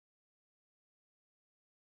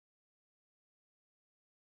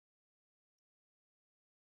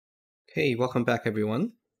Hey, welcome back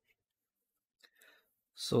everyone.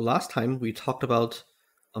 So last time we talked about,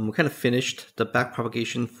 we kind of finished the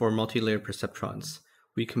backpropagation for multi-layer perceptrons.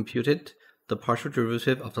 We computed the partial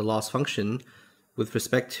derivative of the loss function with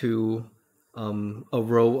respect to a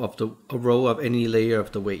row of any layer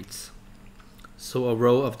of the weights. So a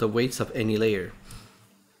row of the weights of any layer.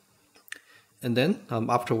 And then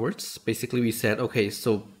afterwards, basically we said, okay,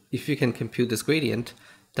 so if you can compute this gradient,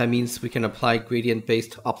 that means we can apply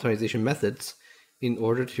gradient-based optimization methods in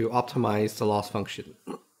order to optimize the loss function.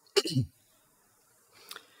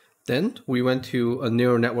 Then we went to a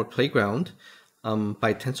neural network playground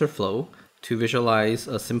by TensorFlow to visualize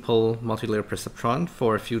a simple multi-layer perceptron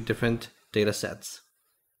for a few different data sets.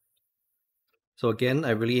 So again,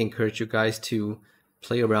 I really encourage you guys to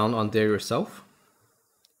play around on there yourself.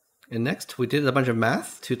 And next, we did a bunch of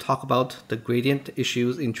math to talk about the gradient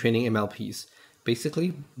issues in training MLPs.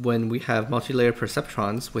 Basically, when we have multi-layer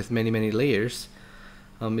perceptrons with many, many layers,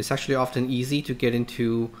 it's actually often easy to get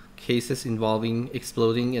into cases involving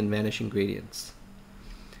exploding and vanishing gradients.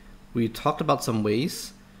 We talked about some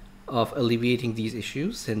ways of alleviating these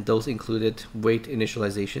issues, and those included weight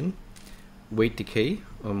initialization, weight decay,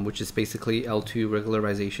 which is basically L2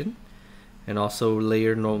 regularization, and also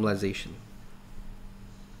layer normalization.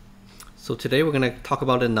 So today we're going to talk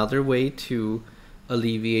about another way to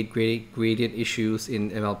alleviate gradient issues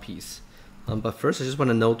in MLPs. But first, I just want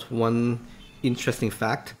to note one interesting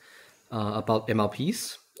fact about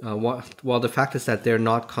MLPs. Well, the fact is that they're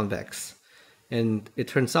not convex. And it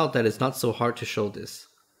turns out that it's not so hard to show this.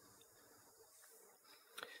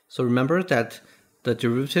 So remember that the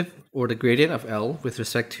derivative or the gradient of L with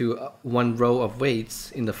respect to one row of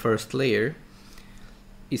weights in the first layer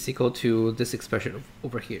is equal to this expression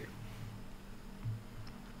over here.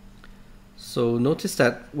 So notice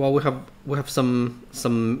that while we have some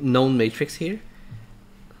known matrix here,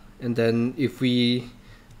 and then if we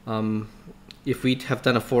have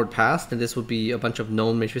done a forward pass, then this would be a bunch of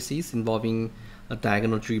known matrices involving a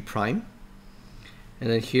diagonal G prime. And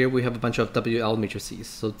then here we have a bunch of WL matrices.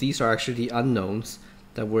 So these are actually the unknowns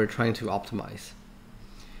that we're trying to optimize.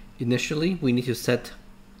 Initially, we need to set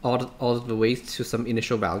all of the weights to some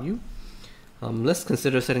initial value. Let's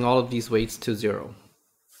consider setting all of these weights to 0.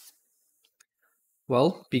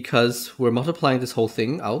 Well, because we're multiplying this whole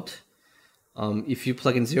thing out, if you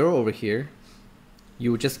plug in 0 over here,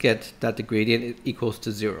 you would just get that the gradient equals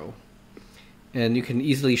to 0. And you can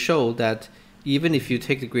easily show that even if you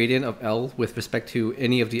take the gradient of L with respect to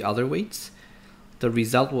any of the other weights, the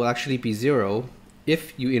result will actually be 0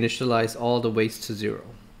 if you initialize all the weights to 0.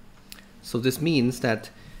 So this means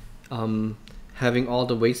that having all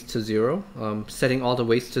the weights to 0, setting all the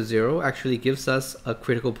weights to 0 actually gives us a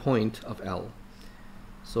critical point of L.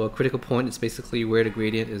 So a critical point is basically where the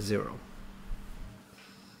gradient is 0.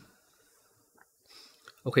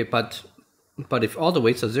 Okay, but if all the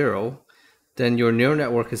weights are 0, then your neural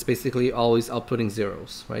network is basically always outputting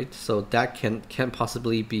zeros, right? So that can't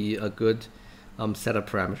possibly be a good set of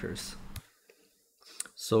parameters.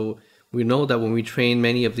 So we know that when we train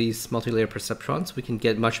many of these multi-layer perceptrons, we can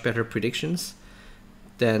get much better predictions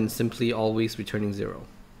than simply always returning 0.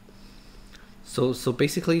 So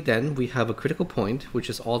basically then we have a critical point, which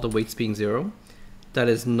is all the weights being 0. That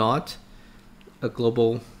is not a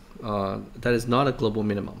global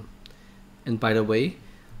minimum. And by the way,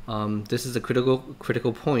 this is a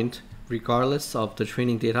critical point regardless of the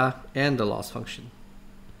training data and the loss function.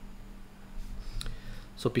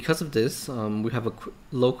 So because of this, we have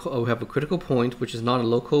a critical point which is not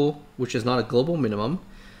a global minimum.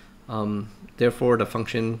 Therefore,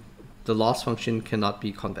 the loss function cannot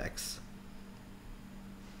be convex.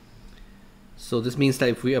 So this means that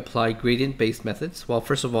if we apply gradient-based methods, well,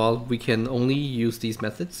 first of all, we can only use these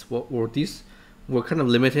methods, we're kind of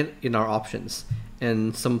limited in our options.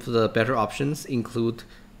 And some of the better options include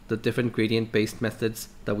the different gradient-based methods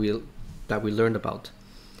that we learned about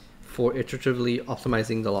for iteratively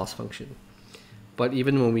optimizing the loss function. But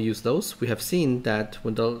even when we use those, we have seen that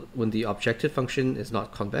when the objective function is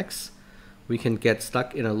not convex, we can get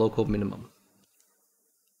stuck in a local minimum.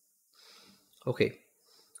 Okay,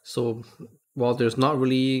 so while there's not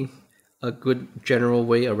really a good general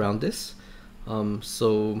way around this,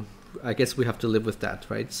 so I guess we have to live with that,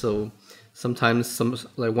 right? So sometimes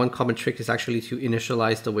one common trick is actually to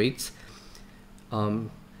initialize the weights at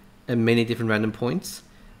many different random points,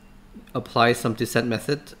 apply some descent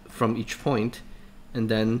method from each point, and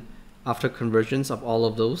then after convergence of all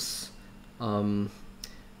of those, we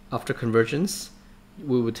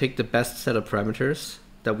would take the best set of parameters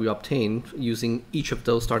that we obtained using each of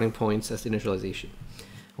those starting points as initialization.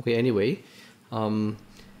 Okay, anyway,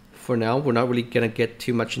 for now, we're not really going to get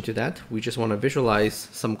too much into that. We just want to visualize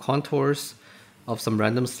some contours of some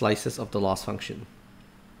random slices of the loss function.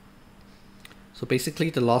 So basically,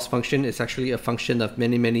 the loss function is actually a function of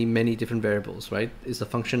many different variables, right? It's a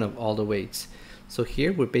function of all the weights. So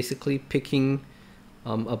here we're basically picking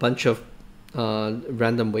a bunch of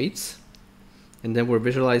random weights, and then we're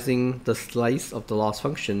visualizing the slice of the loss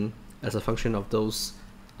function as a function of those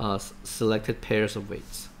selected pairs of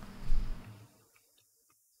weights.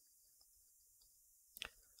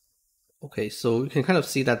 Okay, so you can kind of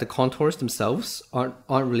see that the contours themselves aren't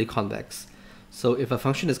really convex. So if a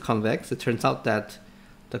function is convex, it turns out that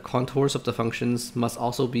the contours of the functions must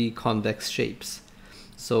also be convex shapes.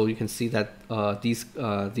 So you can see that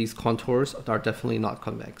these contours are definitely not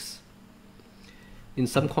convex. In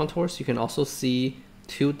some contours, you can also see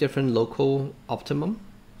two different local optimum,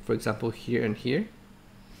 for example, here and here,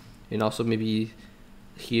 and also maybe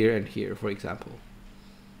here and here, for example.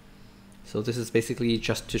 So this is basically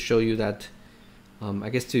just to show you that, I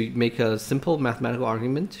guess to make a simple mathematical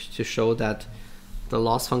argument to show that the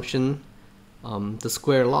loss function, the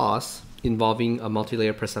square loss involving a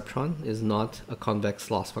multilayer perceptron is not a convex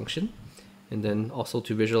loss function, and then also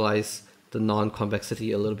to visualize the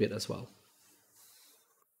non-convexity a little bit as well.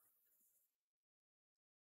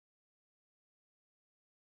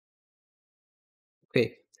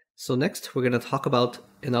 Okay, so next we're going to talk about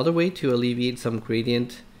another way to alleviate some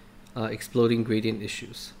gradient, exploding gradient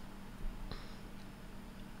issues.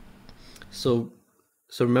 So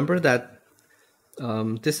remember that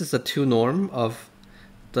this is a 2 norm of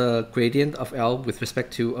the gradient of L with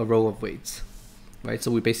respect to a row of weights, right?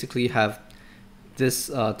 So we basically have this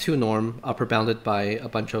 2 norm upper bounded by a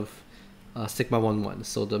bunch of sigma 1, 1.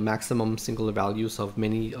 So the maximum singular values of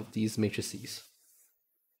many of these matrices.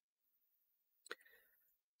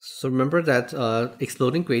 So remember that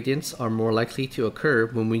exploding gradients are more likely to occur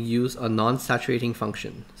when we use a non-saturating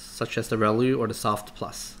function, such as the ReLU or the soft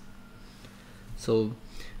plus. So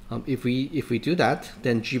if we do that,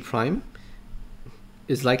 then G prime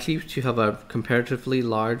is likely to have a comparatively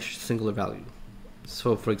large singular value.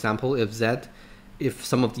 So for example, if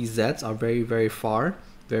some of these z's are very far,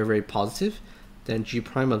 very positive, then G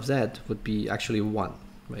prime of z would be actually 1,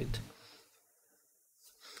 right?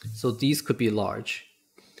 So these could be large.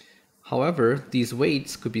 However, these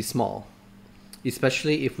weights could be small,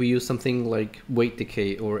 especially if we use something like weight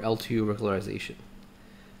decay or L2 regularization.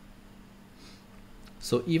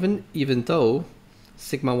 So even though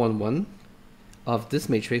sigma 1, 1 of this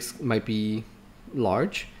matrix might be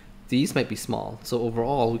large, these might be small. So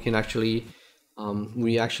overall, we can actually,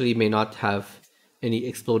 we actually may not have any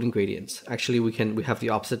exploding gradients. Actually, we have the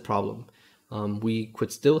opposite problem. We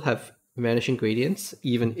could still have vanishing gradients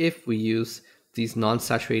even if we use these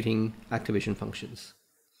non-saturating activation functions.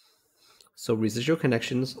 So residual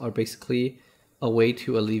connections are basically a way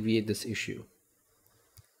to alleviate this issue.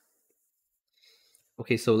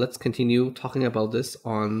 Okay, so let's continue talking about this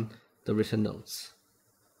on the written notes.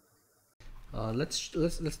 Let's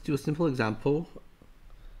do a simple example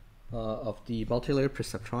of the multilayer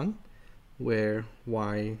perceptron where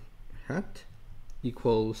y hat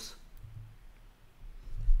equals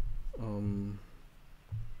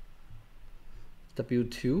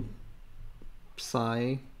W2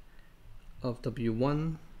 psi of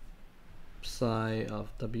W1 psi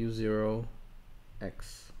of W0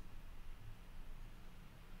 x.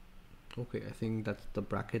 Okay, I think that the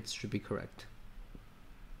brackets should be correct.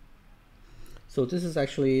 So this is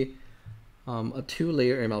actually a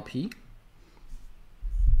 2-layer MLP.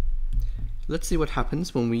 Let's see what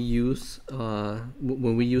happens when we use a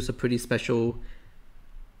pretty special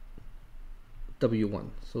W1.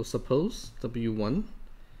 So suppose W1.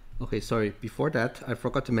 Okay, sorry. Before that, I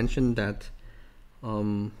forgot to mention that.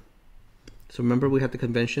 So remember we had the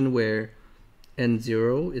convention where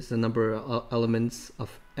n0 is the number of elements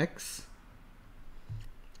of x,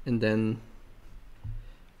 and then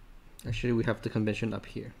actually we have the convention up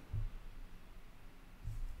here.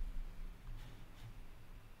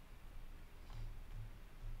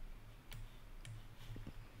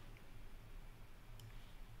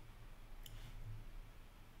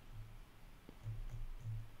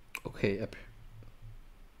 Okay,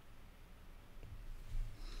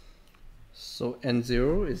 so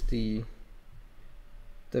n0 is the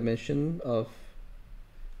dimension of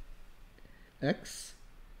x,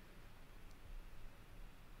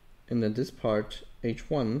 and then this part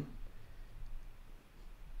h1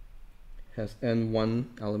 has n1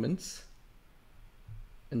 elements,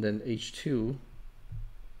 and then h2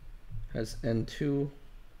 has n2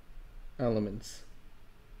 elements.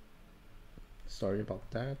 Sorry about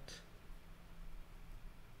that.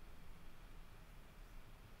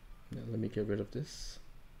 Now, let me get rid of this.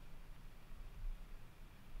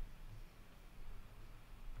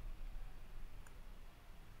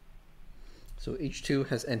 So H2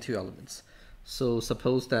 has n2 elements. So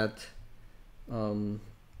suppose that n2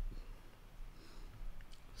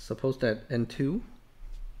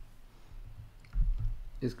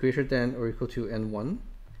 is greater than or equal to n1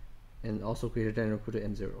 and also greater than or equal to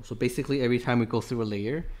n0. So basically every time we go through a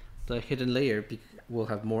layer, the hidden layer will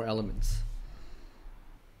have more elements.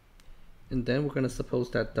 And then we're going to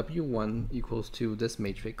suppose that W1 equals to this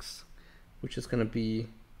matrix, which is going to be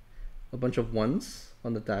a bunch of ones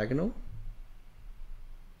on the diagonal,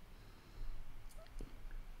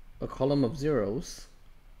 a column of zeros.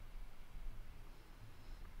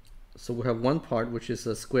 So we have one part which is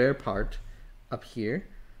a square part up here.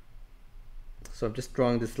 So I'm just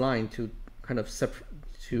drawing this line to kind of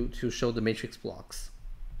to show the matrix blocks.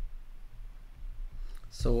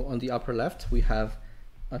 So on the upper left we have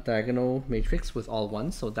a diagonal matrix with all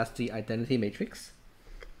ones, so that's the identity matrix.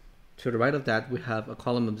 To the right of that we have a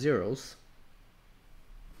column of zeros,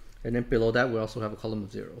 and then below that we also have a column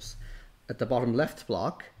of zeros. At the bottom left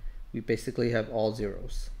block we basically have all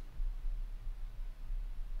zeros.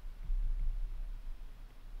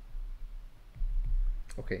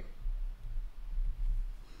 Okay.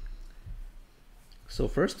 So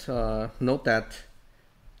first, note that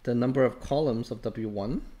the number of columns of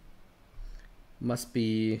W1 must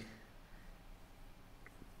be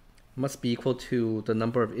equal to the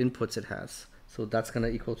number of inputs it has. So that's going to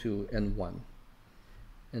equal to n1.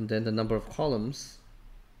 And then the number of columns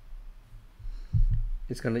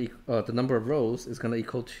is going to the number of rows is going to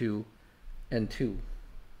equal to n2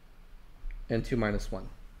 minus 1,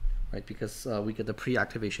 right? Because we get the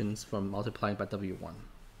pre-activations from multiplying by W1.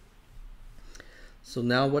 So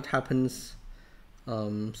now what happens?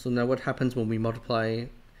 When we multiply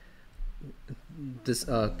this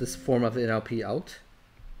this form of NLP out?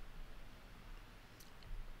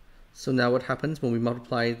 So now what happens when we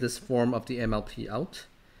multiply this form of the MLP out,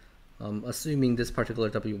 assuming this particular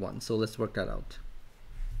W1? So let's work that out.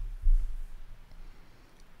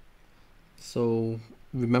 So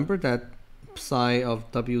remember that psi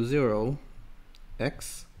of W0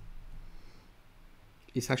 x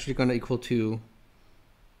is actually going to equal to,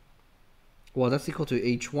 well, that's equal to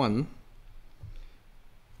H1,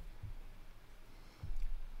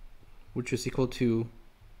 which is equal to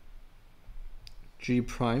G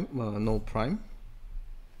prime, no prime,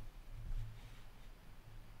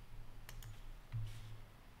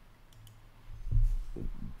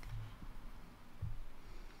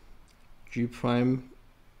 G prime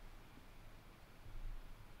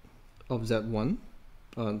of Z1,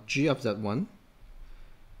 G of Z1,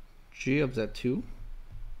 G of Z2,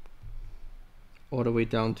 all the way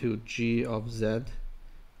down to G of Z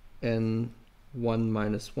n1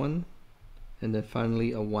 minus 1, and then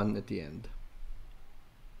finally a 1 at the end.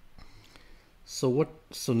 So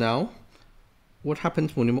now what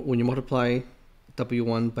happens when you multiply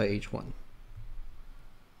W1 by H1?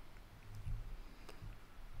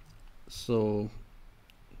 So,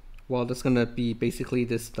 well, that's going to be basically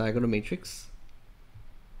this diagonal matrix.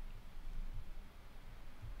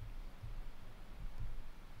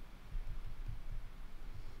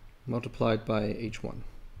 Multiplied by H1.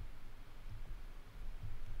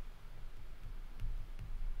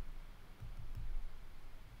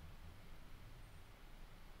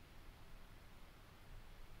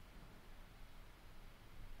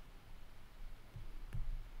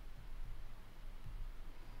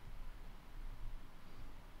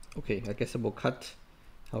 Okay, I guess I'll cut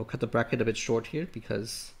the bracket a bit short here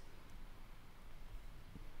because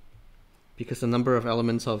the number of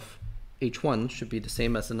elements of H1 should be the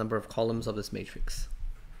same as the number of columns of this matrix.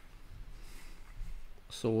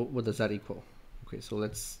 So what does that equal? Okay, so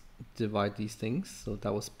let's divide these things. So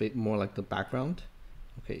that was a bit more like the background.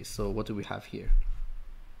 Okay, so what do we have here?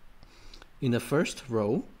 In the first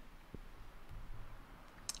row,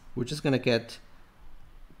 we're just going to get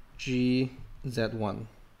GZ1.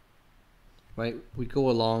 Right, we go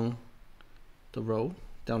along the row,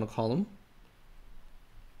 down a column.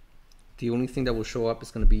 The only thing that will show up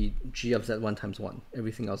is going to be G of Z1 times 1.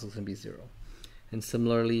 Everything else is going to be 0. And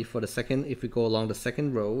similarly for the second, if we go along the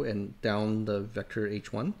second row and down the vector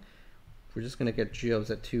H1, we're just going to get G of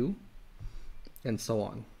Z2 and so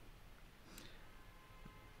on.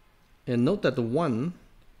 And note that the 1,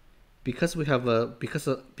 because we have because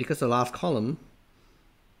the last column,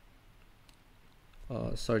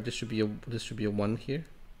 sorry, this should be a 1 here,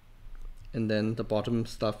 and then the bottom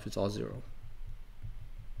stuff is all 0.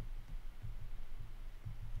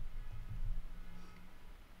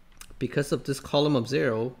 Because of this column of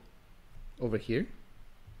 0 over here,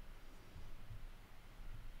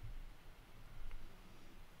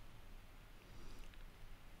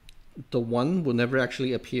 the 1 will never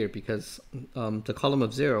actually appear because the column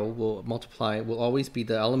of 0 will always be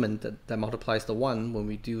the element that multiplies the 1 when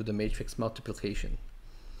we do the matrix multiplication.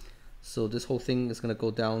 So this whole thing is going to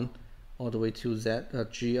go down all the way to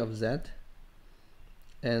g of z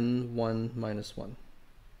n1 minus 1.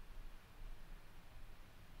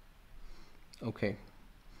 Okay.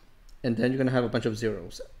 And then you're going to have a bunch of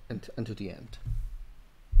zeros until the end.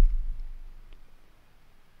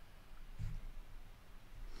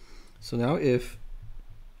 So now if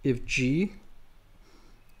g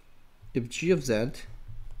of z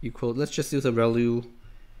equals, let's just use a ReLU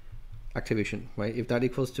activation, right? If that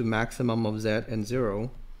equals to maximum of z and 0,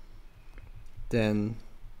 then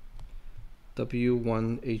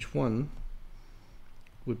w1h1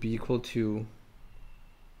 would be equal to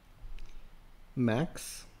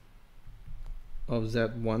max of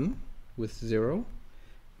z1 with 0,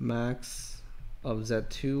 max of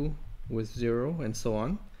z2 with 0, and so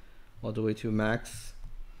on, all the way to max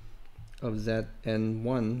of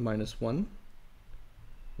zn1 minus 1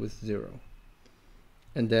 with 0.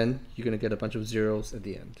 And then you're going to get a bunch of zeros at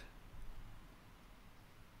the end.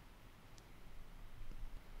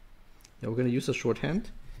 Now we're going to use a shorthand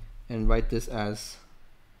and write this as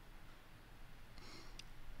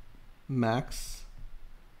max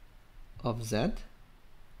of z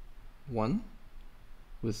 1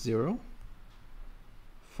 with 0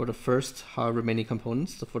 for the first however many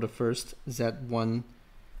components. So for the first z1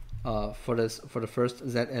 for the first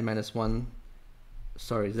zn minus 1,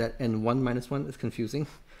 sorry, zn1 minus 1 is confusing,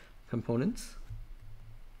 components.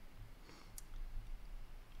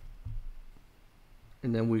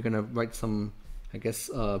 And then we're gonna write some, I guess,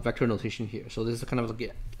 vector notation here. So this is kind of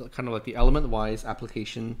like the element-wise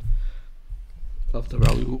application of the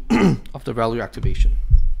value of the value activation.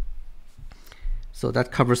 So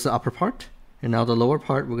that covers the upper part, and now the lower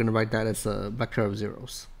part we're gonna write that as a vector of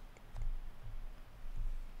zeros.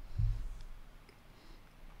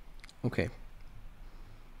 Okay.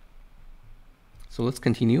 So let's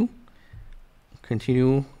continue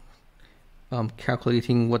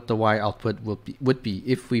calculating what the y output would be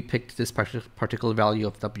if we picked this particular value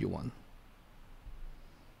of w1.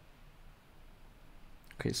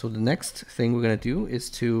 Okay, so the next thing we're going to do is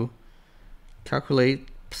to calculate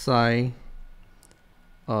psi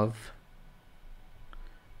of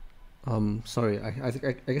I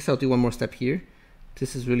guess I'll do one more step here.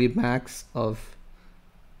 This is really max of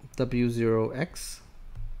w0x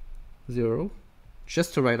 0,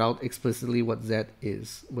 just to write out explicitly what z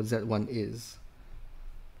is, what z1 is.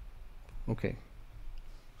 Okay.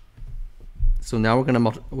 So now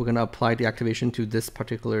we're gonna apply the activation to this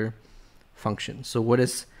particular function. So what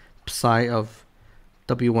is psi of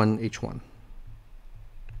w1h1?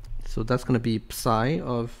 So that's gonna be psi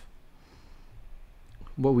of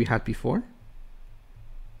what we had before.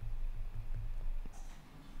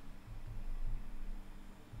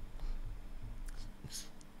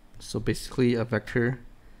 So basically a vector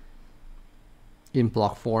in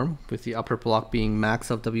block form, with the upper block being max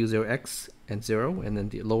of w0x and 0, and then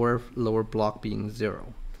the lower block being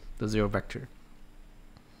 0, the 0 vector.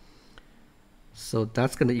 So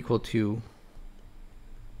that's going to equal to,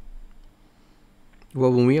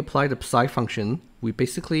 well, when we apply the psi function, we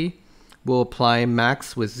basically will apply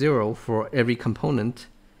max with 0 for every component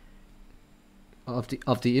of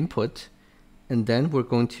the input, and then we're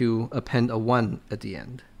going to append a 1 at the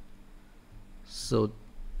end. So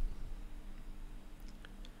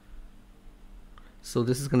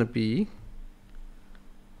this is going to be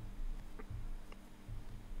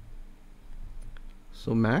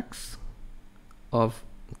max of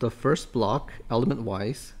the first block element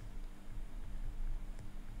wise.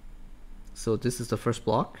 So this is the first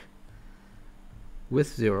block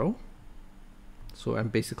with 0. So I'm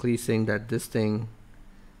basically saying that this thing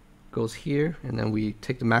goes here, and then we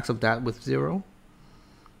take the max of that with 0.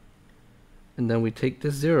 And then we take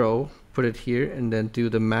this 0, put it here, and then do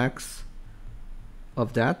the max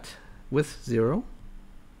of that with 0.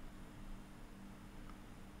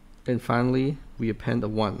 And finally, we append a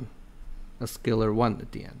 1, a scalar 1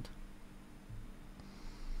 at the end.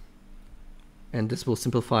 And this will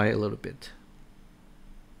simplify a little bit.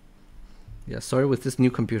 Yeah, sorry, with this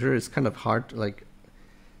new computer, it's kind of hard, like,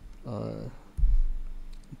 the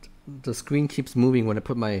screen keeps moving when I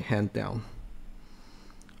put my hand down.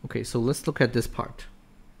 Okay, so let's look at this part.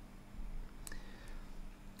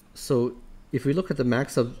 So if we look at the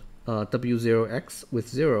max of w0x with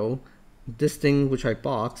 0, this thing which I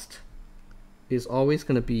boxed is always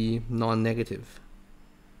going to be non-negative.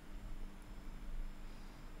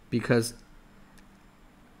 Because,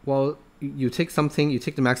 well, you take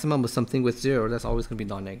the maximum of something with 0, that's always going to be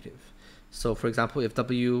non-negative. So for example, if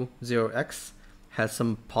W0x has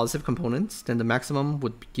some positive components, then the maximum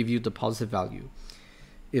would give you the positive value.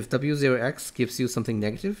 If W0x gives you something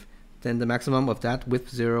negative, then the maximum of that with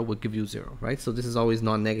 0 would give you 0, right? So this is always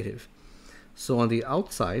non-negative. So on the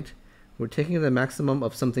outside, we're taking the maximum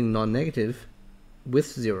of something non-negative with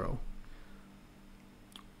 0.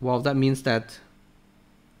 Well, that means that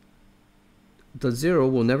the 0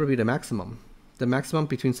 will never be the maximum. The maximum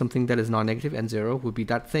between something that is non-negative and 0 would be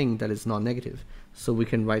that thing that is non-negative. So we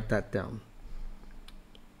can write that down.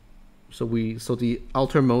 So the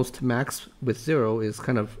outermost max with 0 is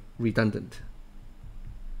kind of redundant.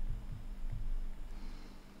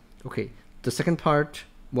 Okay, the second part,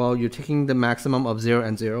 well, you're taking the maximum of 0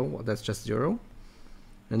 and 0, well, that's just 0.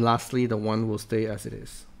 And lastly, the 1 will stay as it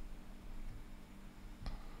is.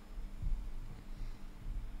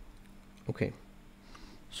 Okay,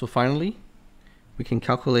 so finally, we can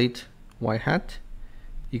calculate y hat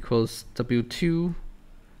equals W2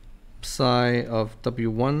 psi of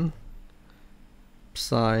W1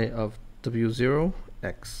 psi of W0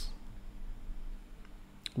 x,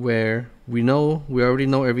 where we already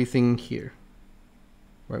know everything here,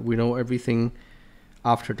 right? We know everything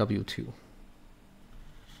after W2.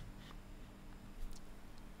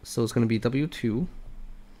 So it's going to be W2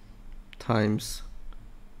 times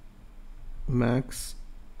max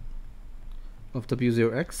of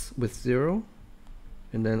W0x with 0,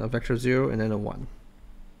 and then a vector 0, and then a 1.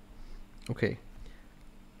 Okay.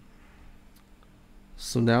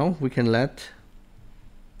 So now we can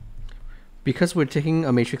because we're taking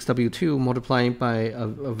a matrix W2 multiplying by a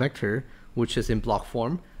vector which is in block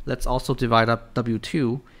form, let's also divide up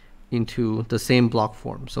W2 into the same block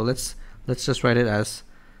form. So let's just write it as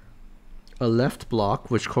a left block,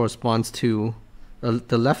 which corresponds to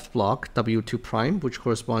the left block W2 prime, which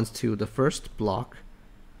corresponds to the first block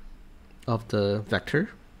of the vector,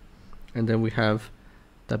 and then we have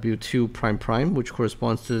W2 prime prime, which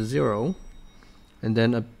corresponds to 0, and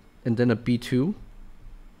then a B2,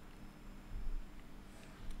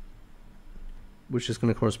 which is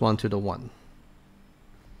going to correspond to the 1.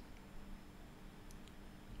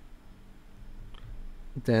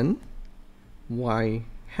 Then y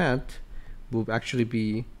hat will actually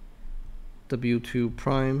be W2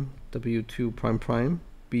 prime, W2 prime prime,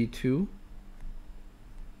 B2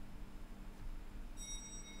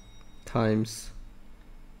 times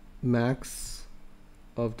max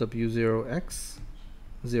of W0x,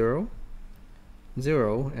 0,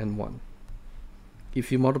 0, and 1.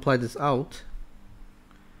 If you multiply this out,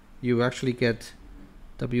 you actually get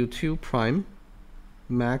W2 prime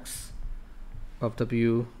max of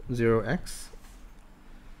W0x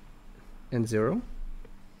and 0.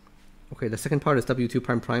 Okay, the second part is W2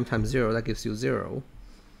 prime prime times 0, that gives you 0.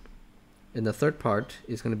 And the third part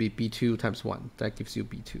is going to be B2 times 1, that gives you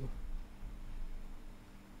B2.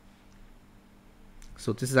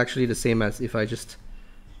 So this is actually the same as if I just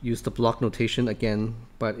use the block notation again,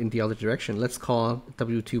 but in the other direction. Let's call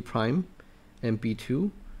W2 prime and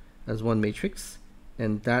B2 as one matrix,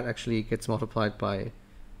 and that actually gets multiplied by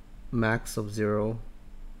max of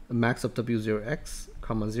W0x,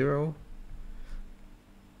 comma 0,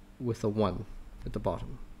 with a 1 at the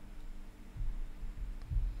bottom.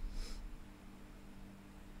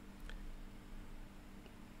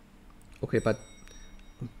 Okay, but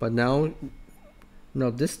now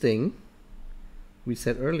this thing we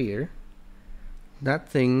said earlier, that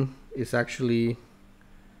thing is actually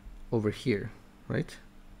over here, right?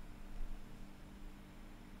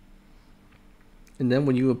 And then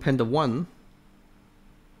when you append a 1,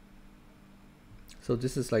 so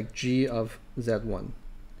this is like g of z1.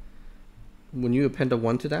 When you append a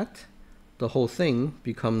 1 to that, the whole thing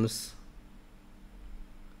becomes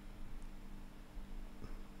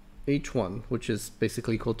h1, which is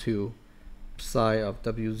basically equal to psi of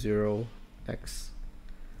W0x.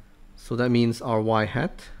 So that means our y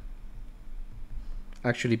hat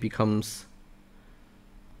actually becomes,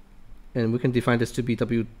 and we can define this to be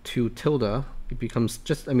W2 tilde. It becomes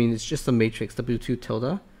just, it's just a matrix, W2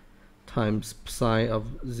 tilde times psi of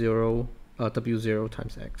W0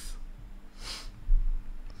 times x.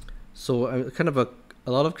 So kind of a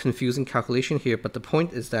lot of confusing calculation here, but the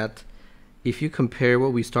point is that if you compare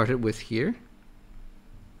what we started with here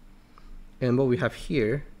and what we have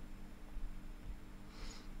here,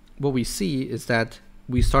 what we see is that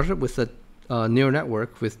we started with a neural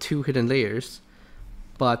network with 2 hidden layers,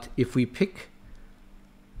 but if we pick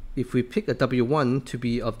a W1 to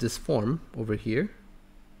be of this form over here,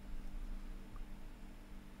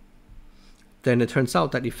 then it turns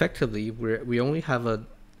out that effectively we only have a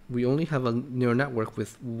neural network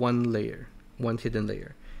with one hidden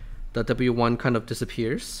layer. The W1 kind of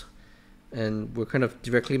disappears, And we're kind of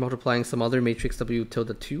directly multiplying some other matrix W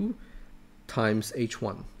tilde 2 times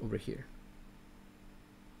H1 over here.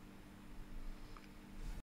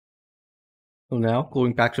 So now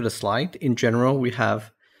going back to the slide, in general, we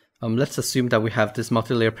have, let's assume that we have this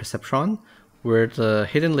multi-layer perceptron where the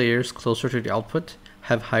hidden layers closer to the output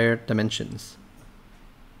have higher dimensions.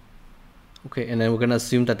 Okay, and then we're going to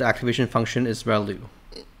assume that the activation function is ReLU.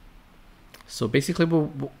 So basically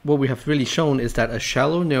what we have really shown is that a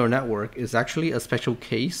shallow neural network is actually a special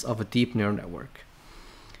case of a deep neural network.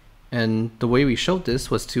 And the way we showed this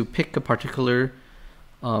was to pick a particular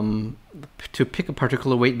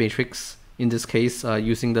weight matrix, in this case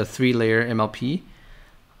using the 3-layer MLP,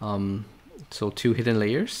 so 2 hidden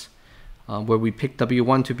layers, where we pick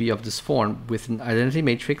W1 to be of this form with an identity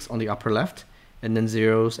matrix on the upper left and then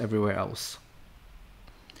zeros everywhere else.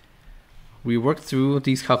 We worked through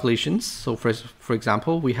these calculations. So for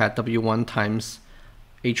example, we had W1 times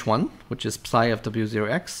H1, which is psi of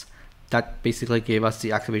W0x. That basically gave us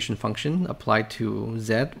the activation function applied to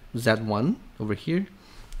Z1 over here.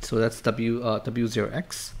 So that's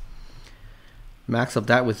W0x. Max of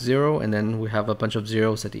that with 0, and then we have a bunch of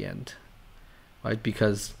zeros at the end, right?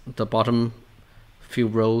 Because the bottom few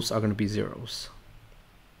rows are going to be zeros.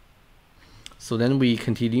 So then we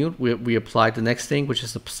continued. We applied the next thing, which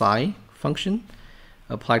is the psi function.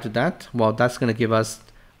 Applied to that. Well, that's going to give us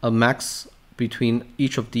a max between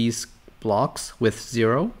each of these blocks with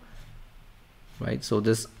 0, right? So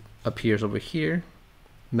this appears over here,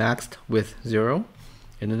 maxed with 0,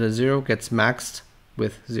 and then the 0 gets maxed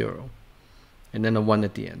with 0, and then a 1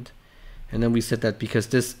 at the end. And then we said that because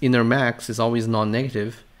this inner max is always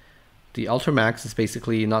non-negative, the outer max is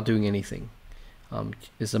basically not doing anything.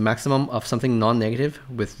 Is a maximum of something non-negative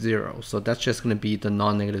with 0. So that's just going to be the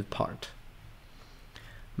non-negative part.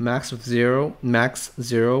 Max with 0, max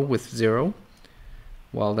 0 with 0.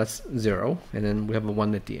 Well, that's 0. And then we have a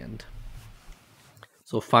 1 at the end.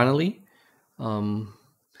 So finally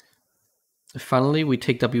we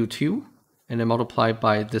take W2 and then multiply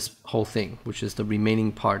by this whole thing, which is the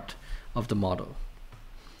remaining part of the model.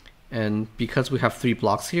 And because we have 3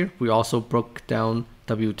 blocks here, we also broke down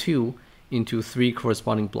W2 into 3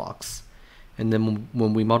 corresponding blocks. And then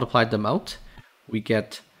when we multiply them out, we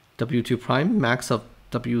get W2 prime max of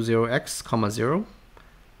W0x comma 0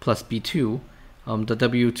 plus B2. The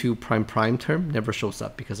W2 prime prime term never shows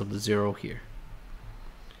up because of the 0 here.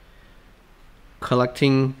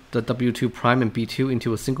 Collecting the W2 prime and B2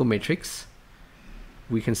 into a single matrix,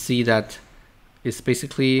 we can see that it's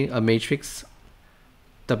basically a matrix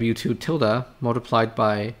W2 tilde multiplied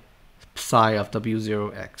by psi of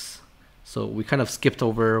W0x. So we kind of skipped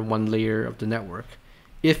over one layer of the network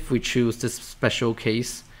if we choose this special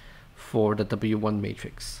case for the W1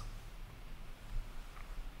 matrix.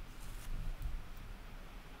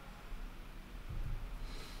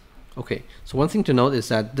 Okay, so one thing to note is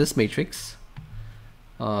that this matrix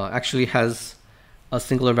actually has a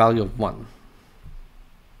singular value of 1.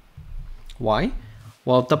 Why?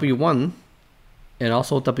 Well, W1 and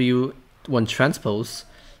also W1 transpose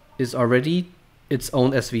is already its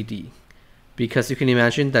own SVD, because you can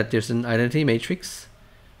imagine that there's an identity matrix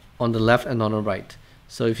on the left and on the right.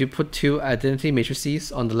 So if you put 2 identity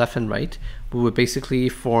matrices on the left and right, we would basically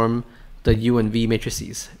form the U and V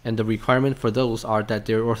matrices. And the requirement for those are that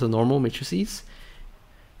they're orthonormal matrices,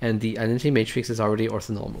 and the identity matrix is already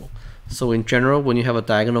orthonormal. So in general, when you have a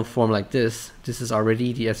diagonal form like this is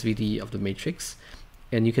already the SVD of the matrix,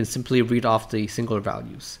 and you can simply read off the singular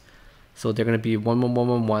values. So they're going to be 1, 1, 1,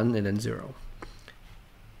 1, 1, and then 0.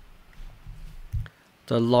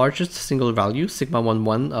 The largest singular value, sigma 1,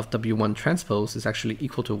 1 of W1 transpose, is actually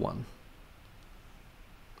equal to 1.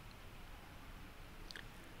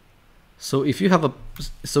 So if you have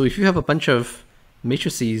a bunch of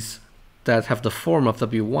matrices that have the form of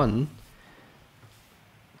W1,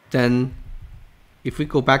 then if we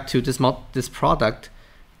go back to this product,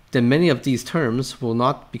 then many of these terms will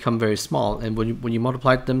not become very small, and when you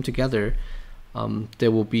multiply them together, they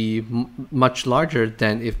will be much larger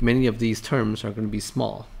than if many of these terms are going to be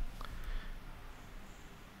small.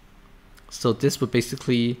 So this would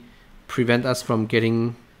basically prevent us from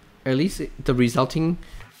getting, at least the resulting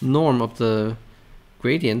norm of the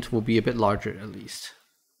gradient will be a bit larger at least.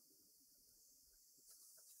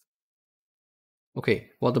 Okay,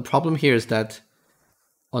 well, the problem here is that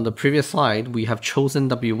on the previous slide, we have chosen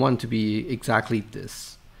W1 to be exactly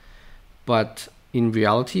this. But in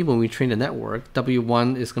reality, when we train the network,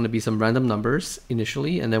 W1 is going to be some random numbers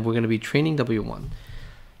initially, and then we're going to be training W1.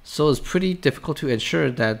 So it's pretty difficult to ensure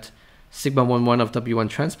that sigma 1, 1 of W1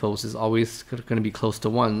 transpose is always going to be close to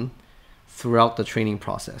 1 throughout the training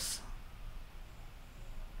process.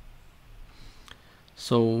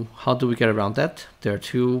 So how do we get around that? There are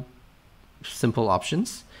two simple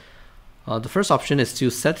options. The first option is to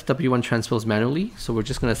set W1 transpose manually. So we're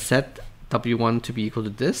just going to set W1 to be equal to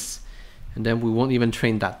this, and then we won't even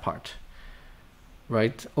train that part,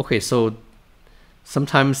 right? Okay, so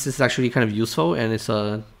sometimes this is actually kind of useful, and it's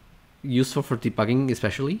useful for debugging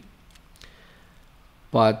especially.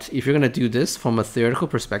 But if you're going to do this from a theoretical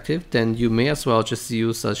perspective, then you may as well just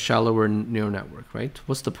use a shallower neural network, right?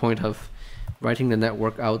 What's the point of writing the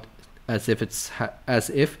network out as if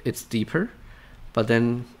it's deeper, but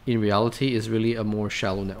then in reality is really a more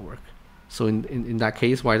shallow network? So in that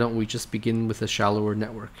case, why don't we just begin with a shallower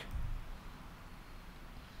network?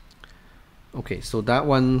 Okay, so that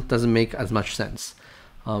one doesn't make as much sense.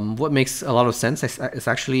 What makes a lot of sense is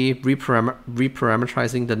actually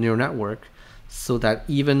reparameterizing the neural network so that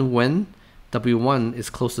even when W1 is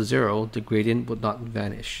close to 0, the gradient would not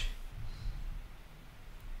vanish.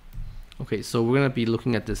 Okay, so we're going to be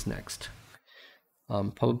looking at this next,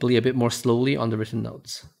 probably a bit more slowly on the written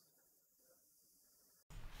notes.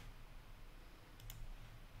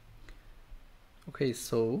 Okay,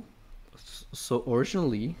 so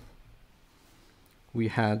originally we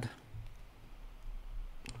had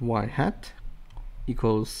y hat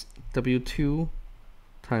equals W2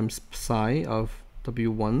 times psi of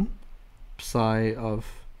W1 psi of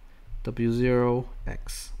W0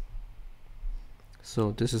 x.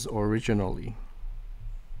 So this is originally.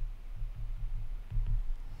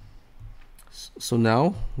 So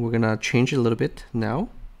now we're gonna change it a little bit now.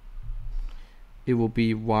 It will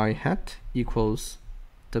be y hat equals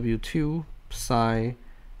W2 psi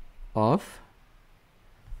of,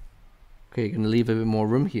 okay, you're gonna leave a bit more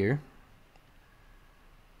room here,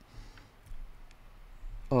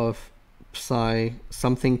 of psi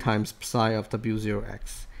something times psi of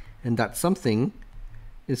W0x. And that something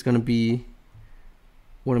is gonna be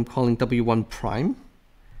what I'm calling W1 prime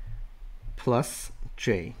plus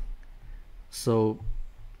j. So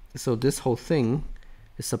this whole thing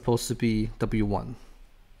is supposed to be W1.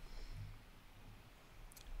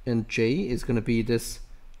 And j is going to be this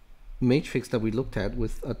matrix that we looked at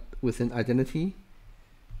with an identity.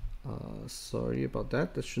 Sorry about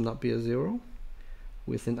that. That should not be a 0.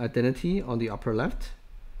 With an identity on the upper left,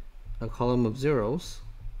 a column of zeros,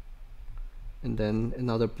 and then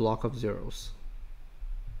another block of zeros.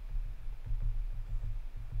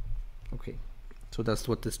 Okay, so that's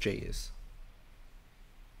what this j is.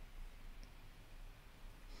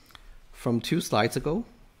 From 2 slides ago,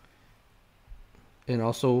 and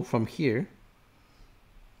also from here,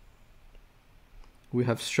 we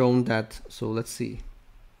have shown that, so let's see.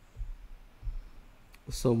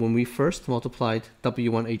 So when we first multiplied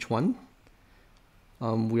W1 H1,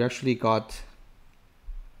 we actually got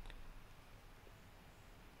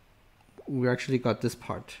this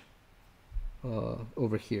part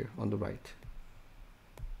over here on the right,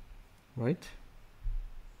 right?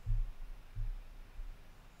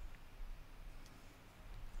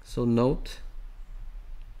 So note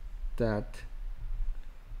that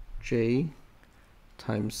j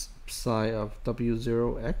times psi of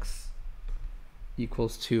W0x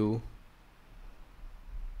equals to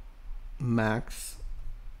max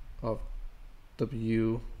of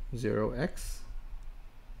W0x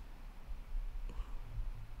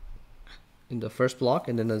in the first block,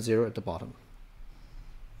 and then a 0 at the bottom.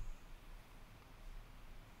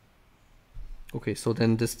 Okay, so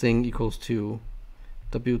then this thing equals to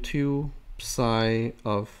W2 psi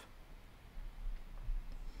of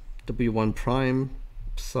W1 prime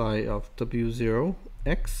psi of W0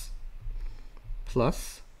 x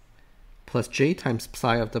plus j times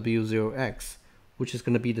psi of W0 x, which is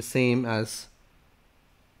going to be the same as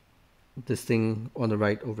this thing on the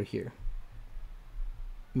right over here.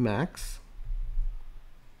 Max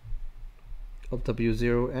of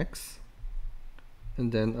W0 x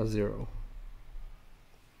and then a 0.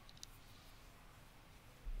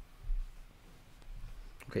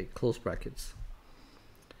 Okay, close brackets.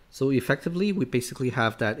 So effectively, we basically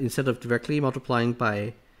have that instead of directly multiplying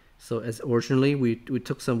by, so as originally we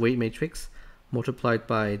took some weight matrix, multiplied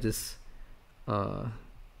by this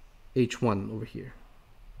H1 over here,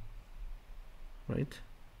 right?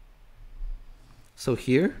 So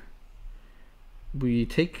here, we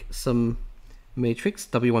take some matrix,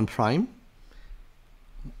 W1 prime.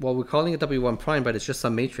 Well, we're calling it W1 prime, but it's just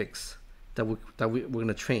some matrix that we're going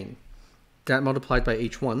to train. That multiplied by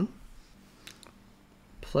H1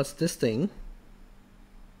 plus this thing,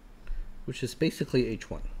 which is basically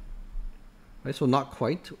H1. Right, so not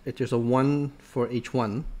quite. There's a 1 for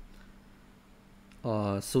H1.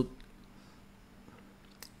 So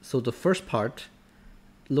the first part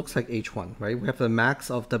looks like H1, right? We have the max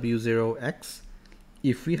of W0x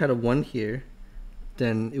if we had a 1 here,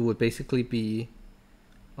 then it would basically be,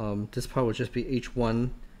 this part would just be h1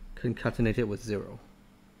 concatenated with 0.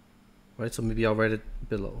 Right, so maybe I'll write it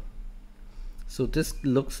below. So this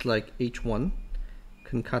looks like h1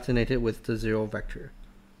 concatenated with the 0 vector.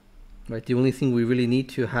 Right, the only thing we really need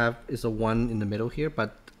to have is a 1 in the middle here,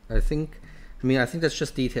 but I think that's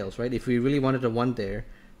just details, right? If we really wanted a 1 there,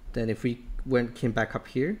 then if we came back up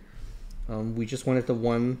here, we just wanted the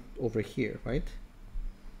 1 over here, right?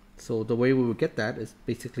 So the way we would get that is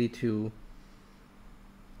basically to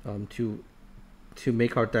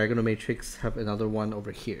make our diagonal matrix have another 1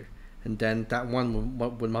 over here, and then that 1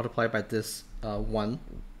 would multiply by this 1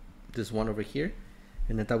 over here,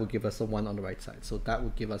 and then that would give us a 1 on the right side. So that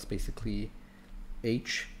would give us basically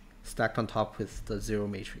H stacked on top with the 0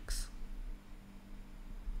 matrix.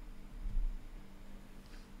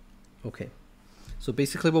 Okay, so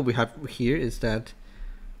basically what we have here is that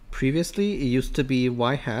previously it used to be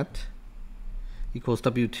y hat equals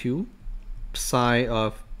W2 psi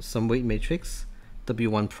of some weight matrix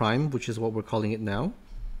W1 prime, which is what we're calling it now,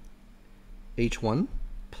 H1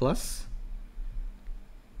 plus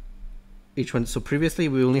H1. So previously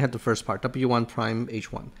we only had the first part, W1 prime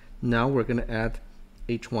H1. Now we're going to add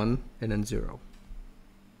H1 and then 0.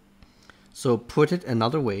 So put it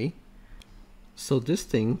another way, so this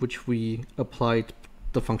thing which we applied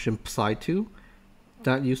the function psi to,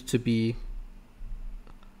 that used to be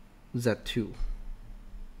Z2.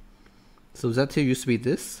 So Z2 used to be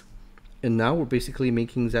this, and now we're basically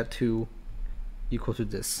making Z2 equal to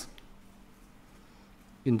this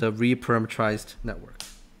in the reparameterized network.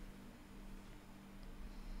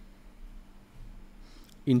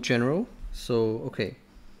 In general, so okay,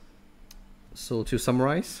 so to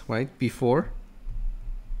summarize, right, before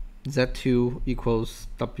Z2 equals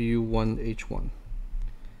W1 H1,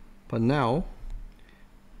 but now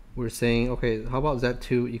we're saying, okay, how about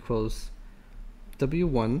Z2 equals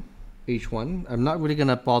W1 H1? I'm not really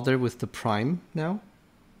gonna bother with the prime now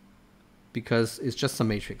because it's just a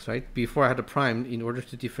matrix, right? Before I had a prime in order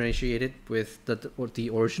to differentiate it with the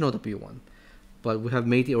original W1, but we have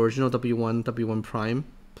made the original W1 prime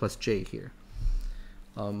plus J here.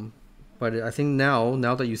 But I think now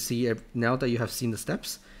that you have seen the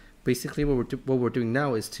steps, basically what we're doing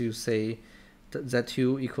now is to say that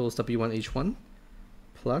Z2 equals W1 H1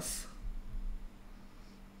 plus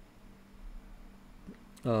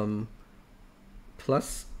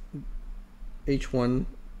plus H1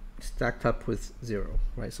 stacked up with 0,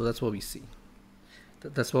 right? So that's what we see.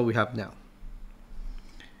 That's what we have now.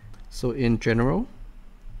 So in general,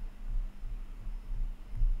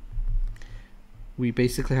 we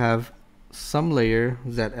basically have some layer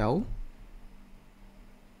ZL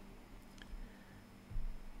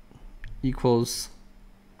equals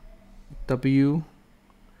W,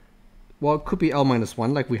 well, it could be L minus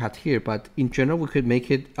 1 like we had here, but in general we could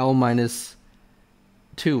make it L minus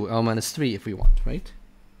 2, L minus 3 if we want, right?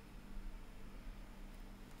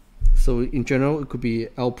 So in general it could be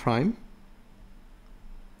L prime,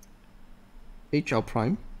 HL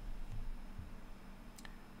prime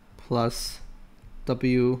plus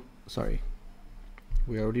W, sorry,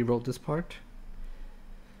 we already wrote this part,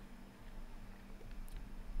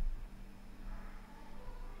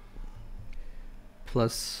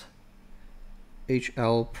 plus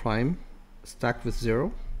HL prime stacked with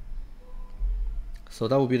 0. So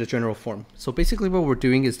that will be the general form. So basically what we're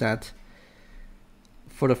doing is that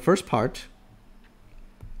for the first part,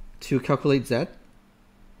 to calculate Z,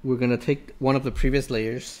 we're going to take one of the previous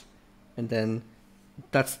layers, and then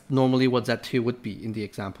that's normally what Z2 would be in the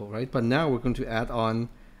example, right? But now we're going to add on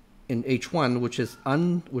in H1, which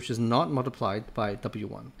is not multiplied by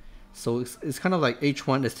W1. So it's kind of like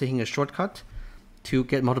H1 is taking a shortcut to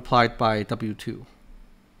get multiplied by W2,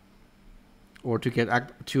 or to get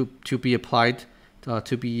to be applied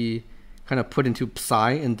to be kind of put into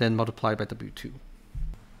psi and then multiplied by W2.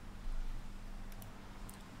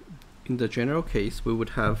 In the general case, we would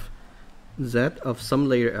have Z of some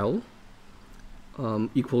layer L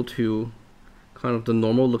equal to kind of the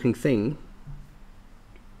normal looking thing.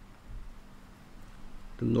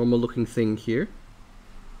 The normal looking thing here,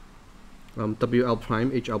 WL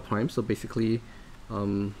prime, HL prime. So basically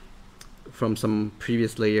from some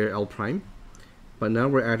previous layer L prime. But now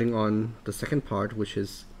we're adding on the second part, which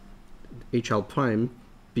is HL prime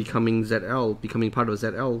becoming ZL, becoming part of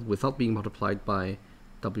ZL without being multiplied by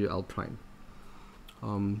WL prime.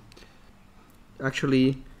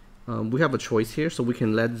 Actually, we have a choice here, so we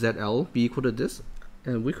can let ZL be equal to this,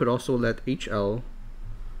 and we could also let HL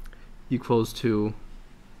equals to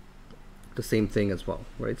the same thing as well,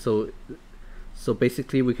 right? So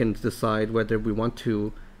basically we can decide whether we want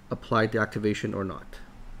to apply the activation or not.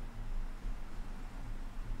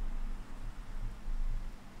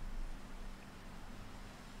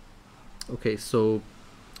 Okay, so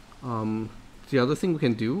the other thing we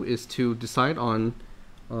can do is to decide on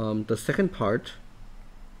the second part,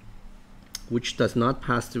 which does not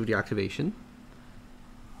pass through the activation.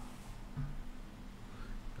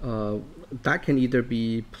 That can either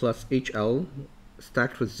be plus HL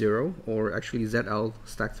stacked with 0, or actually ZL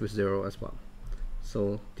stacked with 0 as well.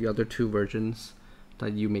 So the other two versions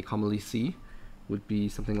that you may commonly see would be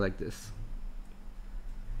something like this.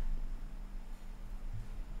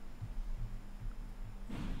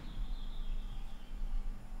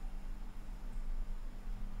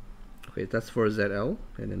 Okay, that's for ZL,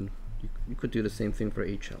 and then you could do the same thing for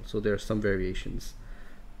HL. So there are some variations,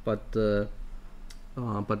 but the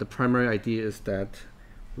primary idea is that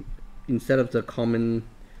instead of the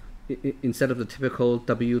typical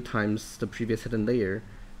W times the previous hidden layer,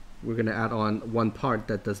 we're going to add on one part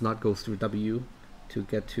that does not go through W to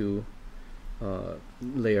get to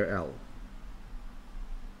layer L.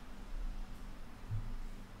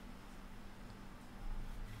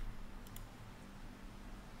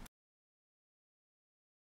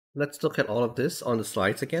 Let's look at all of this on the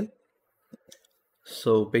slides again.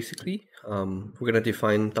 So basically, we're going to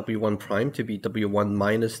define W1 prime to be W1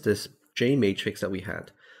 minus this J matrix that we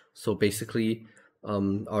had. So basically,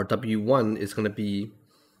 our W1 is going to be,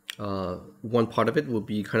 one part of it will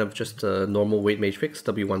be kind of just a normal weight matrix,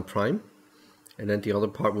 W1 prime, and then the other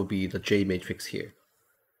part will be the J matrix here.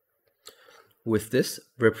 With this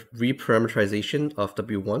reparameterization of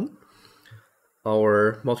W1,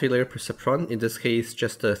 our multi-layer perceptron, in this case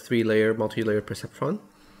just a 3-layer multi-layer perceptron,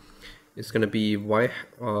 is going to be y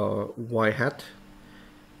hat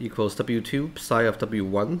equals W2 psi of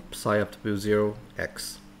W1 psi of W0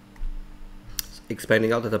 x.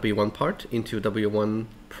 Expanding out the W1 part into W1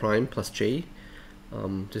 prime plus J,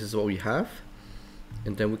 this is what we have,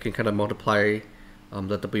 and then we can kind of multiply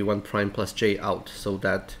the W1 prime plus J out, so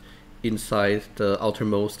that inside the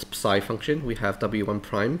outermost psi function we have W1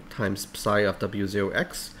 prime times psi of W0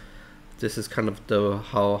 x. This is kind of the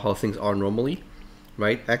how things are normally,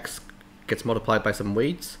 right? X gets multiplied by some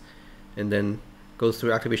weights and then goes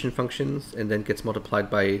through activation functions and then gets multiplied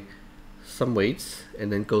by some weights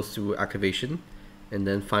and then goes through activation and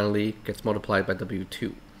then finally gets multiplied by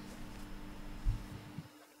W2.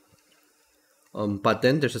 But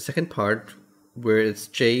then there's a second part where it's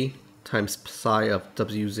J times psi of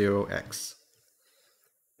W0 x.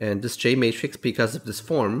 And this J matrix, because of this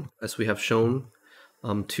form, as we have shown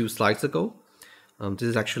 2 slides ago, this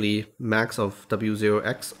is actually max of W0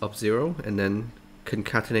 x of 0 and then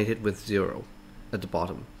concatenated with 0 at the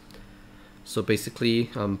bottom. So basically,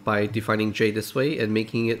 by defining J this way and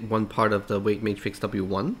making it one part of the weight matrix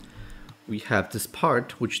W1, we have this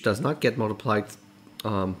part which does not get multiplied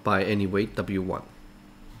by any weight W1.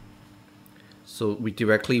 So we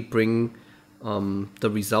directly bring the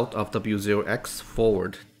result of W0x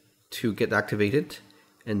forward to get activated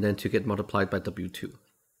and then to get multiplied by W2.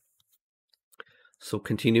 So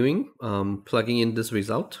continuing, plugging in this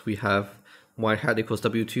result, we have y hat equals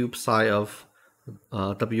W2 psi of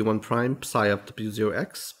W1 prime psi of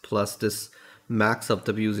W0x plus this max of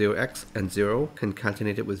W0x and 0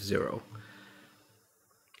 concatenated with 0.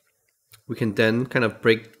 We can then kind of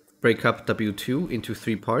break up W2 into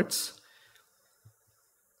 3 parts.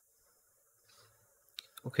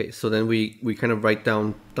 Okay, so then we kind of write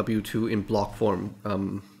down W2 in block form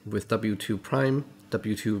with W2 prime,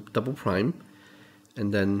 W2 double prime,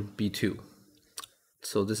 and then B2.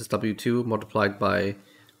 So this is W2 multiplied by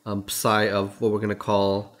psi of what we're going to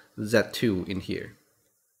call Z2 in here.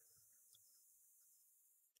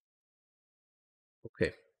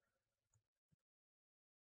 Okay.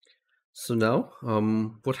 So now,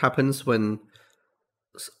 what happens when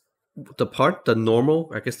the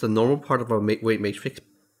normal part of our weight matrix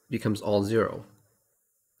becomes all 0?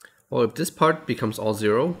 Well, if this part becomes all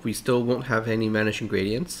 0, we still won't have any vanishing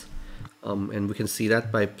gradients, and we can see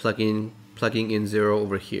that by plugging in 0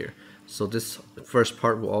 over here. So this first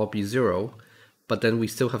part will all be 0, but then we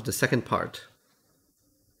still have the second part.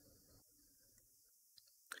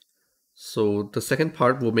 So the second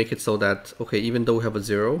part will make it so that, okay, even though we have a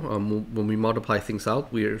 0, when we multiply things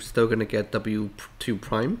out, we're still going to get W2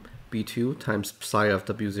 prime, B2 times psi of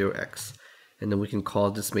W0x. And then we can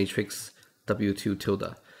call this matrix W2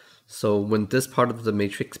 tilde. So when this part of the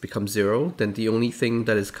matrix becomes 0, then the only thing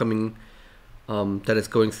that is coming, that is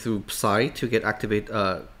going through psi to get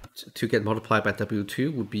to get multiplied by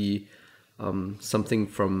W2 would be something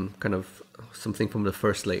from the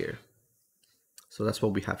first layer. So that's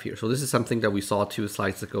what we have here. So this is something that we saw 2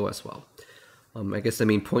 slides ago as well. I guess the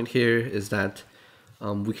main point here is that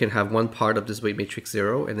we can have one part of this weight matrix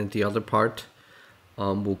 0, and then the other part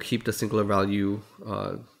will keep the singular value.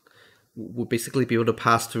 We'll basically be able to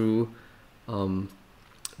pass through the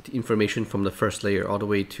information from the first layer all the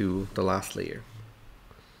way to the last layer.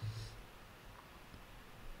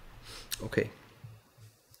 Okay.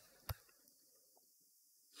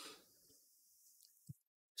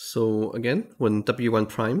 So again, when W1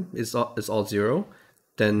 prime is all 0,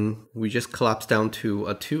 then we just collapse down to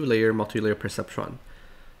a 2-layer multi-layer perceptron.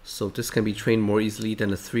 So this can be trained more easily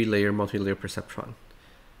than a 3-layer multi-layer perceptron.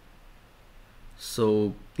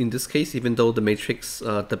 So in this case, even though the matrix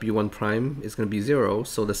W1 prime is going to be 0,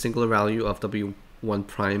 so the singular value of W1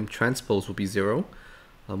 prime transpose will be 0.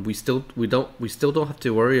 We still don't have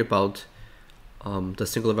to worry about the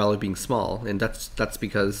singular value being small, and that's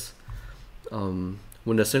because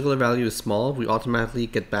when the singular value is small, we automatically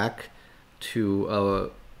get back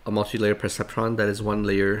to a multi-layer perceptron that is 1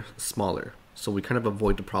 layer smaller. So we kind of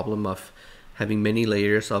avoid the problem of having many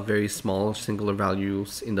layers of very small singular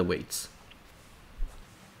values in the weights.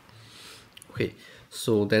 Okay,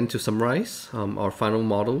 so then to summarize, our final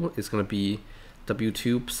model is going to be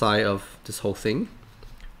W2 psi of this whole thing.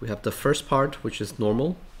 We have the first part, which is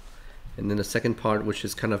normal, and then the second part, which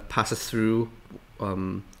is kind of passes through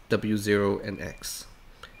W0 and X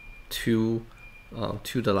to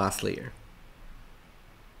the last layer.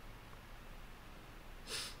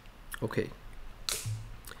 Okay,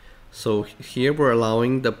 so here we're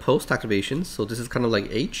allowing the post activation. So this is kind of like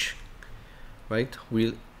H, right?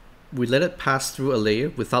 We let it pass through a layer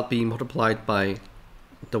without being multiplied by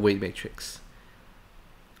the weight matrix.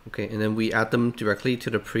 Okay, and then we add them directly to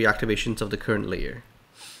the pre-activations of the current layer.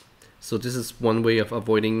 So this is one way of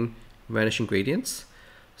avoiding vanishing gradients.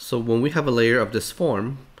 So when we have a layer of this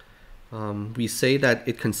form, we say that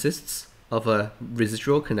it consists of a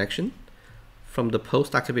residual connection from the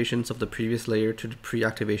post activations of the previous layer to the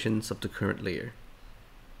pre-activations of the current layer.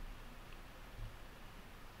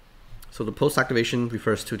 So the post activation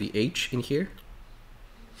refers to the H in here,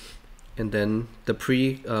 and then the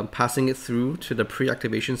passing it through to the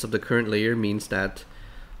pre-activations of the current layer means that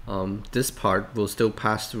this part will still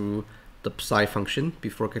pass through the psi function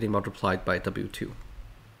before getting multiplied by W2.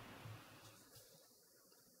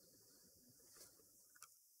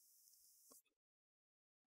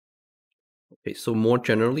 Okay, so more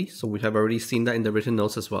generally, so we have already seen that in the written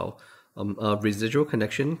notes as well. A residual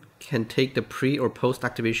connection can take the pre or post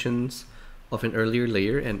activations of an earlier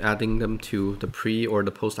layer and adding them to the pre or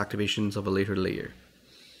the post activations of a later layer.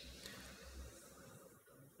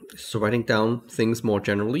 So writing down things more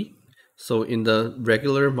generally. So in the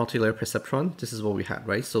regular multi-layer perceptron, this is what we had,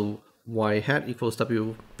 right? So y hat equals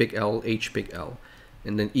W big L, H big L.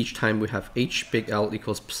 And then each time we have H big L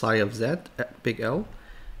equals psi of Z big L.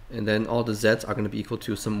 And then all the Z's are going to be equal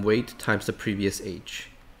to some weight times the previous H.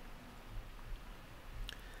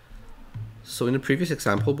 So in the previous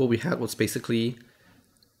example, what we had was basically,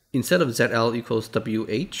 instead of ZL equals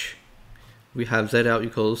WH, we have ZL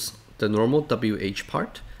equals the normal WH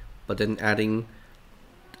part, but then adding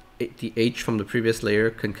the H from the previous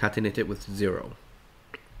layer concatenated with 0.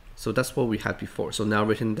 So that's what we had before. So now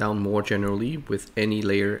written down more generally with any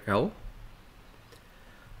layer L.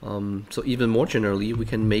 So even more generally, we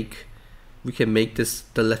can make this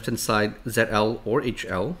the left hand side ZL or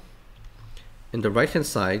HL, and the right hand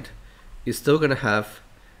side is still going to have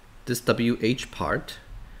this WH part,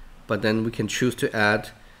 but then we can choose to add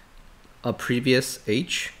a previous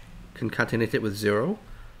H concatenated with 0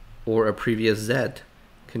 or a previous Z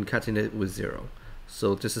concatenated with 0.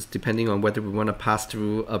 So this is depending on whether we want to pass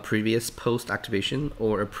through a previous post activation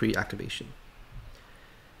or a pre-activation.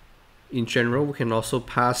 In general, we can also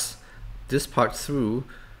pass this part through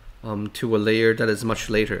to a layer that is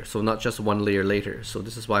much later, so not just one layer later. So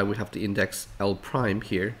this is why we have the index L prime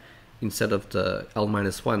here instead of the L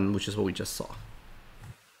minus 1, which is what we just saw.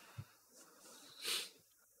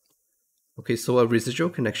 Okay, so a residual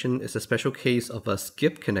connection is a special case of a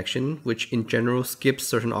skip connection, which in general skips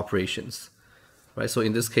certain operations, right? So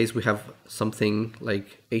in this case, we have something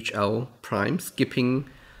like HL prime skipping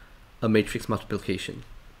a matrix multiplication.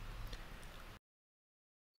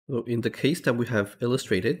 So in the case that we have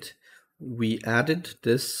illustrated, we added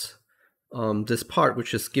this this part,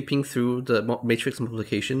 which is skipping through the matrix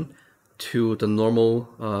multiplication to the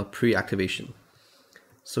normal pre-activation.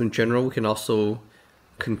 So in general, we can also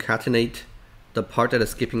concatenate the part that is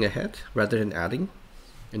skipping ahead rather than adding,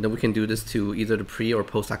 and then we can do this to either the pre or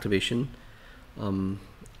post activation. And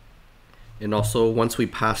also, once we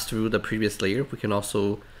pass through the previous layer, we can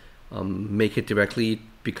also make it directly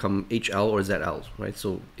become HL or ZL, right?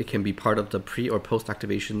 So it can be part of the pre or post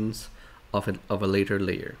activations of a later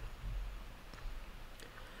layer.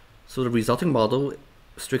 So the resulting model,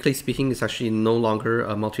 strictly speaking, is actually no longer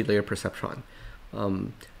a multi-layer perceptron.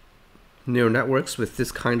 Neural networks with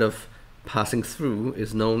this kind of passing through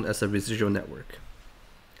is known as a residual network.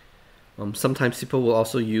 Sometimes people will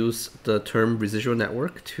also use the term residual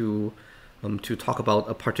network to talk about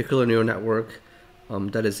a particular neural network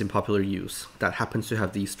that is in popular use that happens to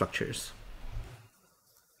have these structures.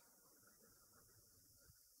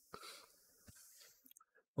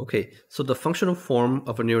 Okay, so the functional form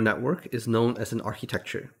of a neural network is known as an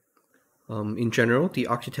architecture. In general, the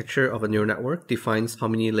architecture of a neural network defines how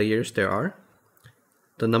many layers there are,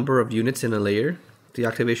 the number of units in a layer, the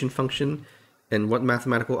activation function, and what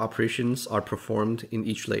mathematical operations are performed in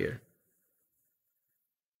each layer.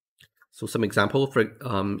 So some example for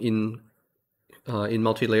in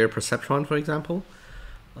multi-layer perceptron, for example,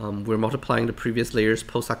 we're multiplying the previous layer's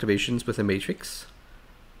post-activations with a matrix,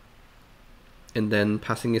 and then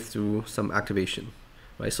passing it through some activation,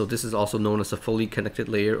 right? So this is also known as a fully connected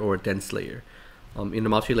layer or a dense layer. In a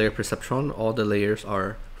multi-layer perceptron, all the layers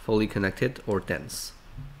are fully connected or dense.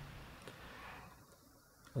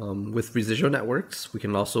 With residual networks, we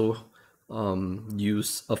can also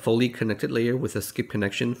use a fully connected layer with a skip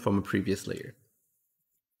connection from a previous layer.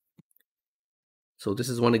 So this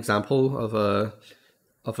is one example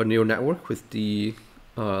of a neural network with the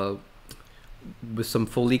with some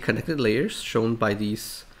fully connected layers shown by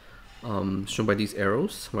these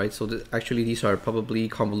arrows, right? So actually these are probably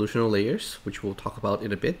convolutional layers, which we'll talk about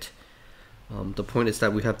in a bit. The point is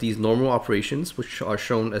that we have these normal operations, which are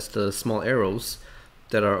shown as the small arrows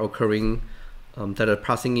that are occurring, that are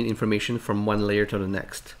passing in information from one layer to the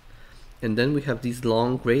next. And then we have these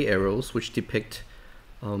long gray arrows, which depict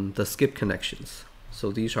the skip connections.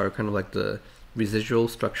 So these are kind of like the residual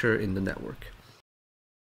structure in the network.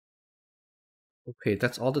 Okay,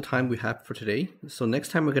 that's all the time we have for today. So next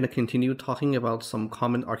time we're going to continue talking about some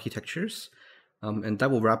common architectures, and that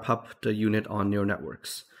will wrap up the unit on neural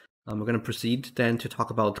networks. We're going to proceed then to talk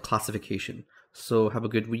about classification. So have a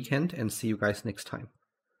good weekend and see you guys next time.